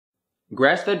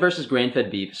Grass-fed versus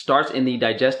grain-fed beef starts in the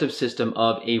digestive system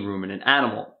of a ruminant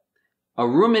animal. A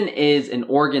rumen is an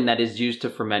organ that is used to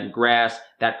ferment grass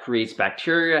that creates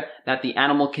bacteria that the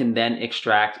animal can then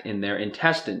extract in their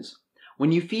intestines.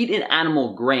 When you feed an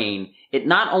animal grain, it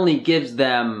not only gives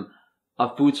them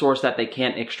a food source that they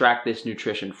can't extract this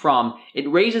nutrition from, it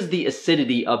raises the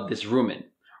acidity of this rumen.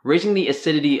 Raising the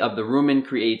acidity of the rumen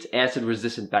creates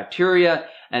acid-resistant bacteria,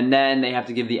 and then they have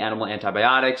to give the animal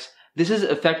antibiotics. This is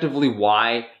effectively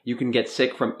why you can get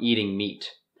sick from eating meat.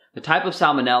 The type of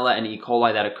Salmonella and E.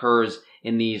 coli that occurs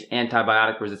in these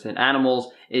antibiotic-resistant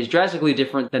animals is drastically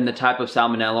different than the type of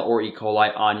Salmonella or E.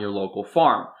 coli on your local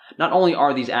farm. Not only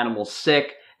are these animals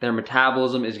sick, their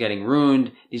metabolism is getting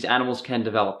ruined, these animals can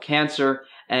develop cancer,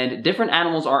 and different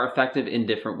animals are effective in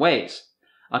different ways.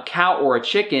 A cow or a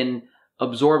chicken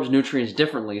absorbs nutrients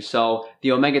differently, so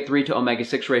the omega-3 to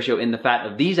omega-6 ratio in the fat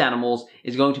of these animals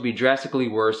is going to be drastically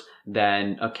worse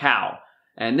than a cow.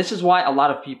 And this is why a lot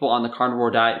of people on the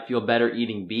carnivore diet feel better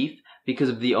eating beef, because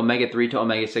of the omega-3 to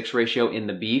omega-6 ratio in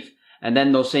the beef. And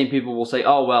then those same people will say,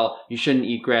 oh, well, you shouldn't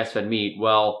eat grass-fed meat.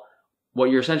 Well, what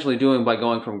you're essentially doing by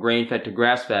going from grain-fed to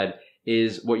grass-fed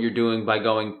is what you're doing by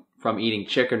going from eating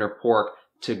chicken or pork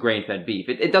to grain-fed beef.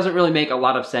 It doesn't really make a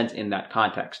lot of sense in that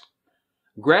context.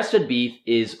 Grass-fed beef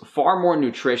is far more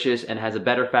nutritious and has a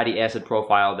better fatty acid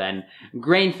profile than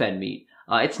grain-fed meat.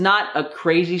 It's not a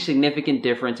crazy significant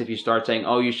difference if you start saying,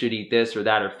 oh, you should eat this or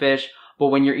that or fish. But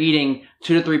when you're eating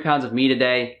 2 to 3 pounds of meat a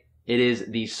day, it is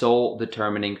the sole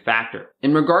determining factor.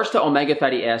 In regards to omega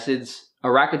fatty acids,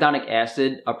 arachidonic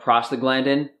acid, a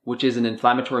prostaglandin, which is an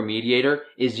inflammatory mediator,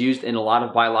 is used in a lot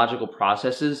of biological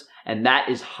processes, and that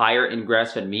is higher in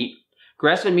grass-fed meat.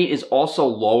 Grass-fed meat is also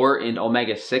lower in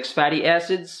omega-6 fatty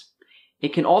acids.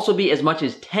 It can also be as much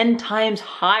as 10 times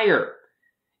higher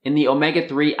in the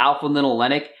omega-3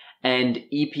 alpha-linolenic and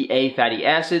EPA fatty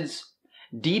acids.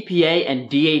 DPA and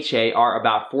DHA are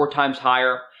about 4 times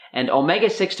higher, and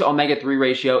omega-6 to omega-3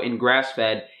 ratio in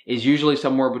grass-fed is usually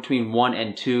somewhere between 1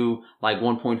 and 2, like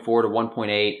 1.4 to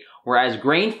 1.8, whereas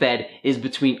grain-fed is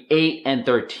between 8 and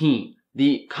 13.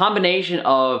 The combination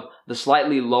of the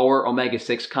slightly lower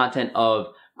omega-6 content of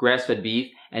grass-fed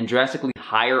beef and drastically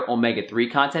higher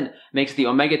omega-3 content makes the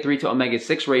omega-3 to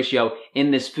omega-6 ratio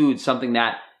in this food something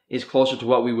that is closer to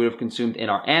what we would have consumed in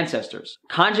our ancestors.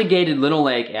 Conjugated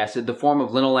linoleic acid, the form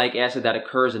of linoleic acid that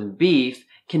occurs in beef,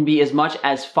 can be as much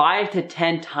as 5 to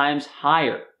 10 times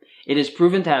higher. It is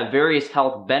proven to have various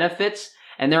health benefits,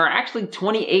 and there are actually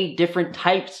 28 different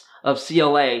types of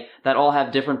CLA that all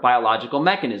have different biological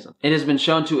mechanisms. It has been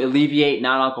shown to alleviate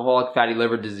non-alcoholic fatty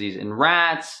liver disease in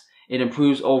rats. It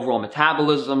improves overall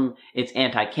metabolism. It's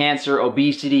anti-cancer,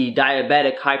 obesity,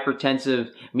 diabetic, hypertensive,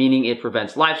 meaning it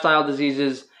prevents lifestyle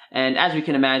diseases. And as we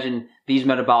can imagine, these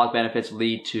metabolic benefits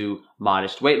lead to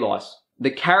modest weight loss.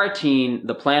 The carotene,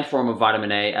 the plant form of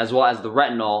vitamin A, as well as the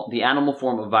retinol, the animal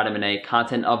form of vitamin A,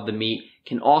 content of the meat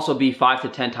can also be 5 to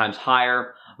 10 times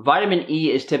higher. Vitamin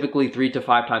E is typically 3 to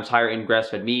 5 times higher in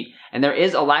grass-fed meat, and there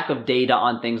is a lack of data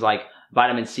on things like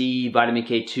vitamin C, vitamin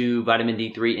K2, vitamin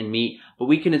D3 in meat, but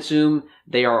we can assume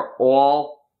they are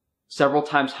all several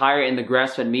times higher in the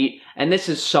grass-fed meat, and this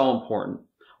is so important.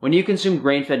 When you consume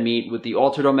grain-fed meat with the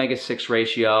altered omega-6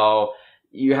 ratio,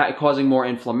 you're causing more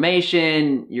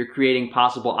inflammation, you're creating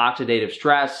possible oxidative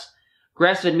stress.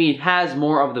 Grass-fed meat has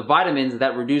more of the vitamins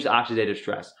that reduce oxidative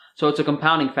stress, so it's a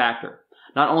compounding factor.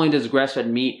 Not only does grass-fed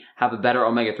meat have a better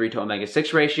omega-3 to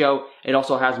omega-6 ratio, it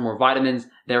also has more vitamins,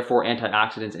 therefore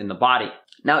antioxidants in the body.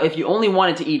 Now, if you only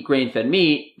wanted to eat grain-fed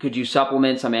meat, could you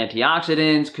supplement some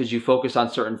antioxidants? Could you focus on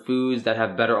certain foods that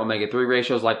have better omega-3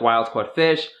 ratios like wild-caught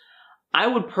fish? I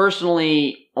would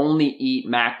personally only eat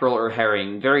mackerel or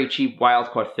herring, very cheap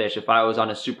wild-caught fish, if I was on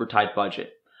a super tight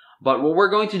budget. But what we're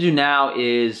going to do now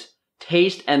is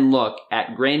taste and look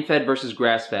at grain-fed versus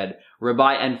grass-fed,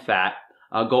 ribeye and fat,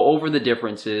 go over the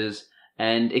differences,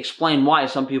 and explain why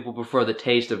some people prefer the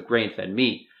taste of grain-fed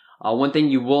meat. One thing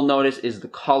you will notice is the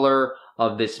color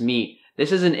of this meat.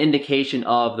 This is an indication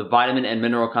of the vitamin and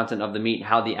mineral content of the meat,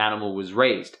 how the animal was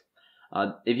raised.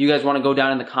 If you guys want to go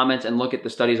down in the comments and look at the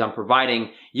studies I'm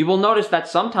providing, you will notice that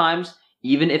sometimes,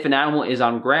 even if an animal is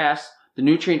on grass, the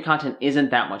nutrient content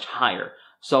isn't that much higher.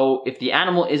 So if the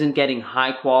animal isn't getting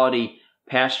high quality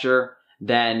pasture,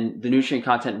 then the nutrient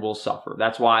content will suffer.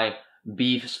 That's why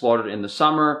beef slaughtered in the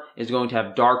summer is going to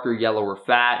have darker, yellower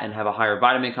fat and have a higher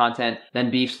vitamin content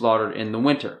than beef slaughtered in the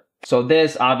winter. So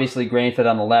this, obviously grain-fed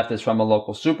on the left, is from a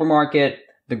local supermarket.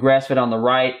 The grass-fed on the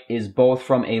right is both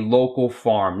from a local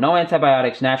farm. No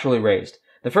antibiotics, naturally raised.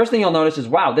 The first thing you'll notice is,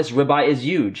 wow, this ribeye is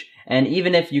huge. And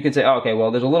even if you can say, oh, okay,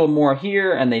 well, there's a little more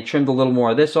here and they trimmed a little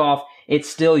more of this off, it's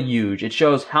still huge. It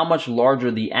shows how much larger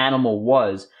the animal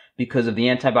was because of the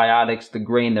antibiotics, the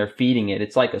grain they're feeding it.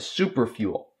 It's like a super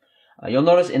fuel. You'll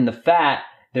notice in the fat,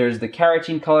 there's the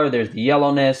carotene color, there's the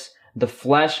yellowness. The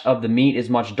flesh of the meat is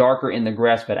much darker in the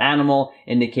grass-fed animal,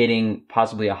 indicating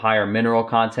possibly a higher mineral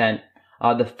content.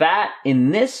 The fat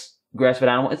in this grass-fed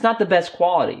animal, it's not the best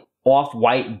quality.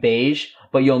 Off-white beige,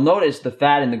 but you'll notice the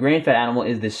fat in the grain-fed animal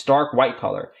is this stark white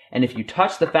color. And if you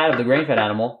touch the fat of the grain-fed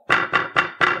animal,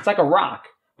 it's like a rock.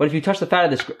 But if you touch the fat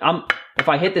of this, if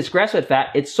I hit this grass-fed fat,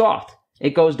 it's soft.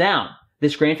 It goes down.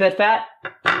 This grain-fed fat,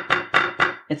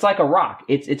 it's like a rock.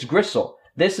 It's gristle.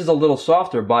 This is a little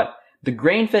softer, but the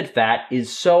grain-fed fat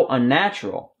is so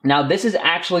unnatural. Now, this is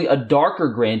actually a darker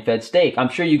grain-fed steak. I'm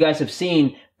sure you guys have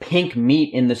seen pink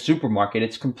meat in the supermarket.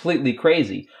 It's completely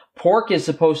crazy. Pork is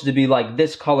supposed to be like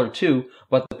this color too,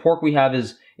 but the pork we have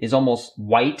is almost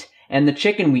white, and the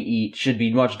chicken we eat should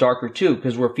be much darker too,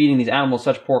 because we're feeding these animals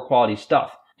such poor quality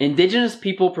stuff. Indigenous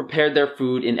people prepared their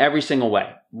food in every single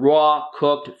way. Raw,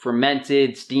 cooked,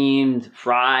 fermented, steamed,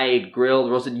 fried, grilled,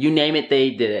 roasted, you name it, they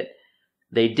did it.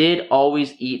 They did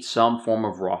always eat some form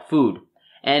of raw food.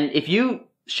 And if you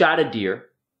shot a deer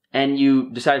and you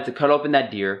decided to cut open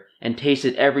that deer and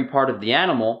tasted every part of the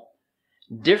animal,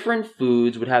 different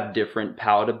foods would have different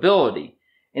palatability.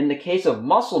 In the case of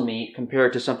muscle meat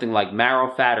compared to something like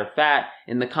marrow fat or fat,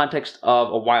 in the context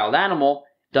of a wild animal,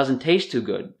 doesn't taste too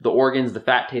good. The organs, the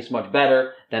fat tastes much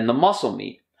better than the muscle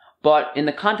meat. But in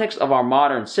the context of our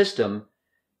modern system,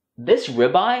 this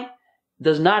ribeye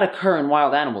does not occur in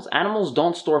wild animals. Animals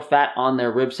don't store fat on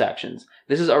their rib sections.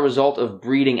 This is a result of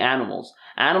breeding animals.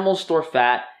 Animals store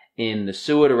fat in the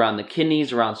suet, around the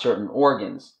kidneys, around certain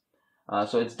organs.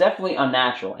 So it's definitely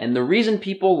unnatural. And the reason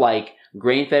people like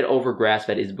grain-fed over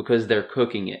grass-fed is because they're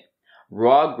cooking it.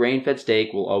 Raw grain-fed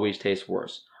steak will always taste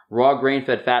worse. Raw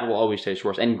grain-fed fat will always taste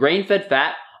worse. And grain-fed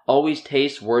fat always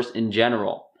tastes worse in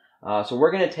general. So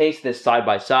we're going to taste this side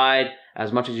by side.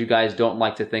 As much as you guys don't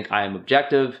like to think I am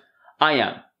objective, I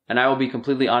am. And I will be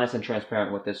completely honest and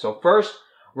transparent with this. So first,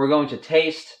 we're going to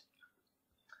taste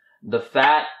the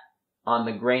fat on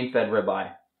the grain-fed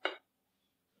ribeye.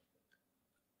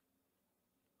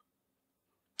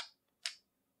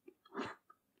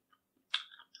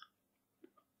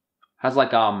 Has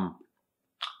like a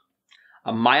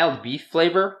mild beef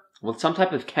flavor with some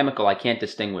type of chemical I can't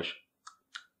distinguish.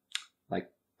 Like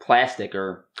plastic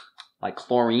or like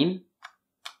chlorine.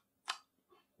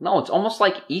 No, it's almost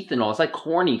like ethanol. It's like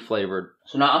corny flavored.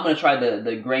 So now I'm going to try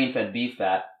the grain-fed beef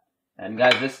fat. And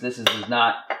guys, this does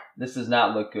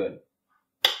not look good.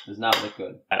 Does not look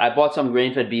good. I bought some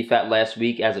grain-fed beef fat last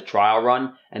week as a trial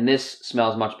run, and this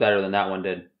smells much better than that one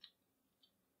did.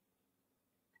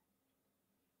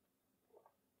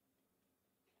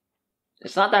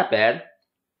 It's not that bad.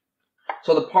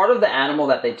 So the part of the animal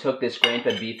that they took this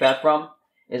grain-fed beef fat from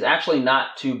is actually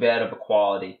not too bad of a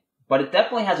quality. But it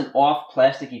definitely has an off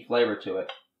plasticky flavor to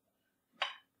it.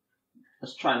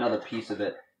 Let's try another piece of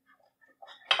it.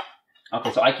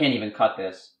 Okay, so I can't even cut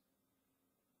this.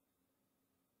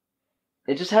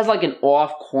 It just has like an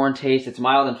off corn taste. It's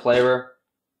mild in flavor.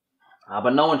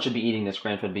 But no one should be eating this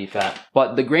grain-fed beef fat.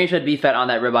 But the grain-fed beef fat on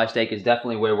that ribeye steak is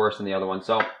definitely way worse than the other one.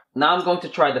 So now I'm going to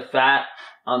try the fat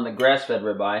on the grass-fed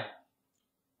ribeye.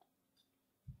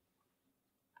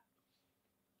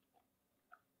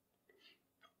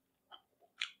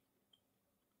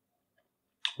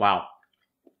 Wow.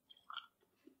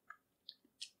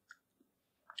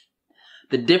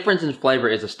 The difference in flavor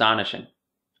is astonishing.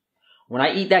 When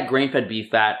I eat that grain-fed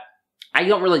beef fat, I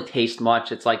don't really taste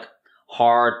much. It's like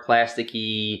hard,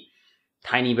 plasticky,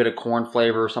 tiny bit of corn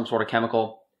flavor or some sort of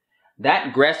chemical.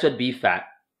 That grass-fed beef fat,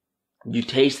 you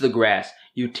taste the grass.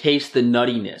 You taste the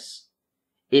nuttiness.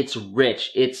 It's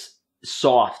rich. It's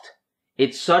soft.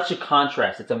 It's such a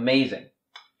contrast. It's amazing.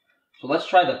 So let's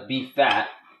try the beef fat.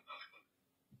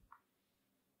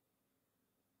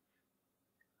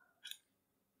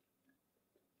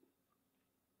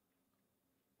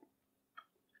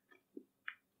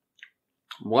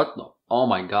 What the? Oh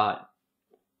my god.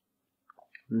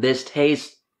 This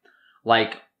tastes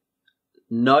like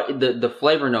nut. The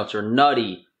flavor notes are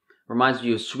nutty. Reminds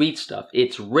you of sweet stuff.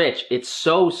 It's rich. It's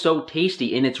so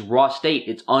tasty in its raw state.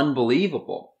 It's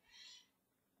unbelievable.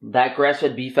 That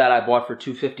grass-fed beef fat I bought for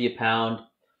 $2.50 a pound.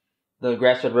 The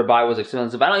grass-fed ribeye was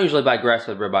expensive. I don't usually buy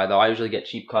grass-fed ribeye though. I usually get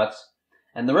cheap cuts.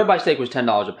 And the ribeye steak was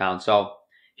 $10 a pound. So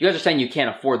if you guys are saying you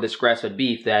can't afford this grass-fed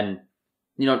beef, then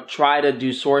try to do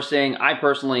sourcing. I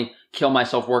personally kill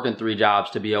myself working 3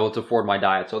 jobs to be able to afford my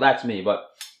diet. So that's me. But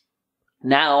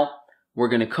now we're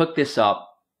going to cook this up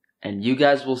and you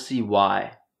guys will see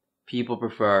why people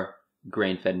prefer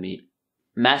grain-fed meat.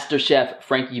 MasterChef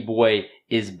Frankie Boy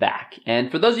is back. And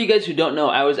for those of you guys who don't know,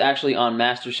 I was actually on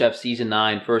MasterChef Season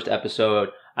 9, first episode.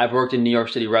 I've worked in New York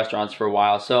City restaurants for a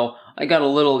while, so I got a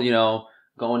little,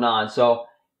 going on. So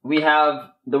we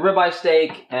have the ribeye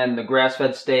steak and the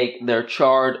grass-fed steak. They're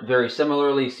charred very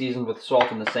similarly, seasoned with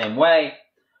salt in the same way.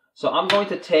 So I'm going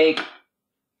to take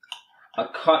a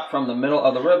cut from the middle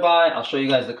of the ribeye. I'll show you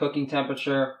guys the cooking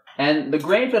temperature. And the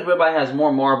grain-fed ribeye has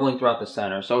more marbling throughout the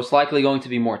center, so it's likely going to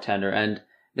be more tender. And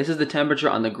this is the temperature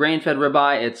on the grain-fed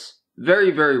ribeye. It's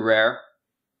very, very rare.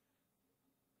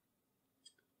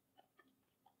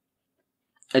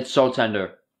 It's so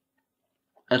tender.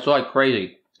 It's like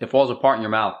crazy. It falls apart in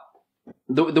your mouth.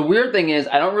 The weird thing is,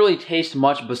 I don't really taste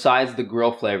much besides the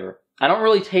grill flavor. I don't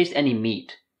really taste any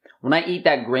meat. When I eat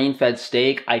that grain-fed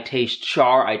steak, I taste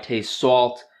char, I taste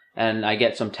salt, and I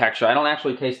get some texture. I don't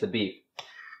actually taste the beef.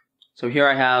 So here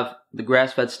I have the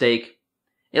grass-fed steak.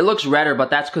 It looks redder, but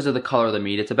that's because of the color of the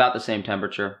meat. It's about the same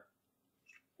temperature.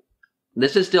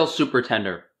 This is still super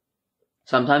tender.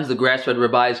 Sometimes the grass-fed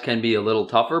ribeyes can be a little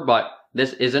tougher, but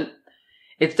this isn't.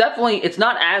 It's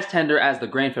not as tender as the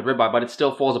grain-fed ribeye, but it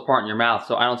still falls apart in your mouth,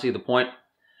 so I don't see the point.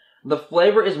 The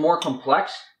flavor is more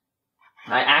complex.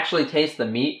 I actually taste the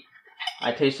meat.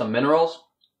 I taste some minerals.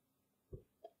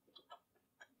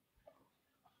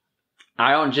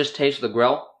 I don't just taste the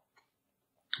grill.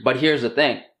 But here's the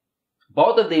thing.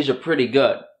 Both of these are pretty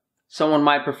good. Someone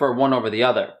might prefer one over the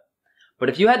other. But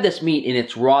if you had this meat in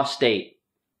its raw state,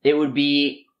 it would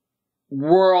be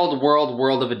world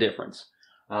of a difference.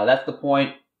 That's the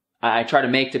point I try to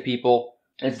make to people.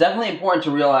 It's definitely important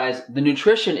to realize the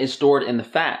nutrition is stored in the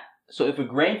fat. So if a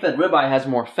grain-fed ribeye has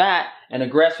more fat and a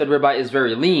grass-fed ribeye is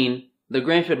very lean, the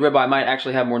grain-fed ribeye might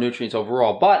actually have more nutrients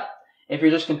overall. But if you're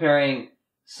just comparing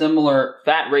similar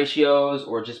fat ratios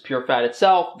or just pure fat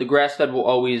itself, the grass-fed will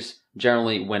always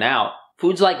generally win out.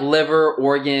 Foods like liver,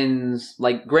 organs,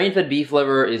 like grain-fed beef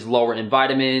liver is lower in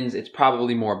vitamins. It's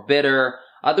probably more bitter.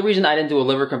 The reason I didn't do a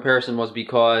liver comparison was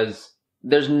because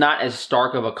there's not as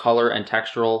stark of a color and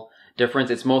textural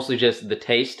difference. It's mostly just the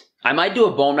taste. I might do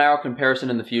a bone marrow comparison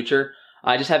in the future.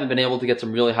 I just haven't been able to get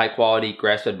some really high quality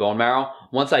grass-fed bone marrow.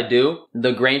 Once I do,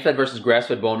 the grain-fed versus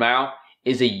grass-fed bone marrow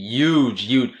is a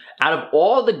huge, out of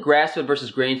all the grass-fed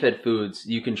versus grain-fed foods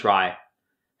you can try,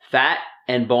 fat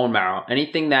and bone marrow,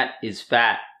 anything that is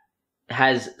fat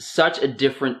has such a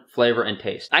different flavor and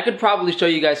taste. I could probably show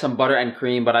you guys some butter and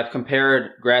cream, but I've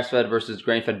compared grass-fed versus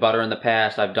grain-fed butter in the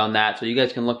past. I've done that, so you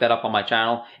guys can look that up on my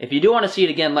channel. If you do want to see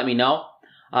it again, let me know.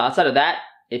 Outside of that,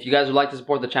 if you guys would like to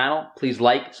support the channel, please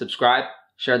like, subscribe,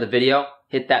 share the video,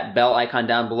 hit that bell icon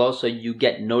down below so you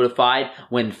get notified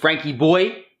when Frankie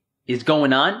Boy is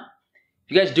going on.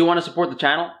 If you guys do want to support the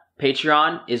channel,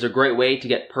 Patreon is a great way to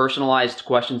get personalized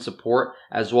question support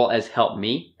as well as help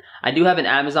me. I do have an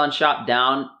Amazon shop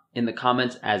down in the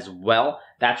comments as well.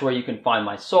 That's where you can find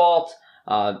my salt,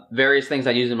 various things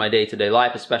I use in my day-to-day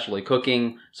life, especially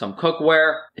cooking, some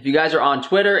cookware. If you guys are on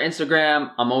Twitter,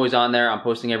 Instagram, I'm always on there. I'm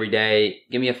posting every day.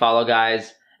 Give me a follow,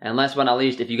 guys. And last but not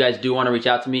least, if you guys do want to reach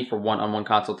out to me for one-on-one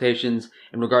consultations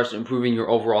in regards to improving your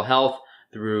overall health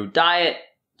through diet,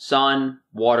 sun,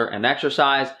 water, and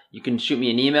exercise, you can shoot me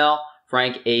an email,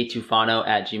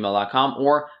 frankatufano@gmail.com,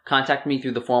 or contact me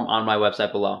through the form on my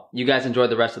website below. You guys enjoy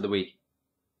the rest of the week.